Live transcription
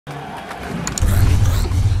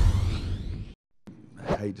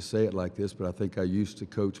hate to say it like this, but I think I used to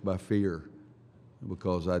coach by fear,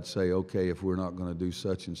 because I'd say, okay, if we're not going to do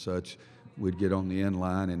such and such, we'd get on the end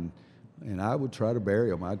line, and I would try to bury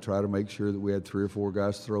them. I'd try to make sure that we had 3 or 4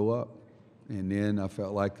 guys throw up. And then I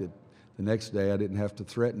felt like that the next day I didn't have to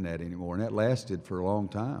threaten that anymore, and that lasted for a long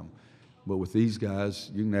time. But with these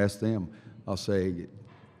guys, you can ask them. I'll say,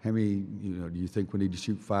 how many, do you think we need to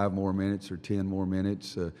shoot 5 more minutes or 10 more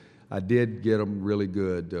minutes? I did get them really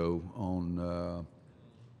good, though, on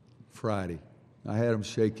Friday. I had them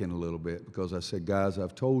shaking a little bit because I said, guys,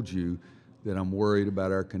 I've told you that I'm worried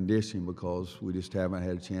about our conditioning because we just haven't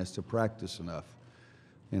had a chance to practice enough.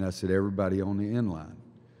 And I said, everybody on the end line,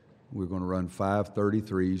 we're going to run 5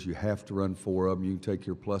 33s. You have to run 4 of them. You can take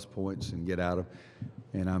your plus points and get out of.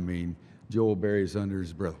 And I mean, Joel Berry's under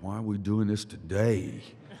his breath. Why are we doing this today?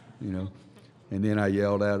 And then I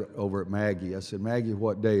yelled out over at Maggie. I said, Maggie,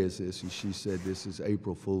 what day is this? And she said, this is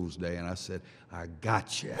April Fool's Day. And I said, I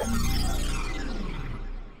got you.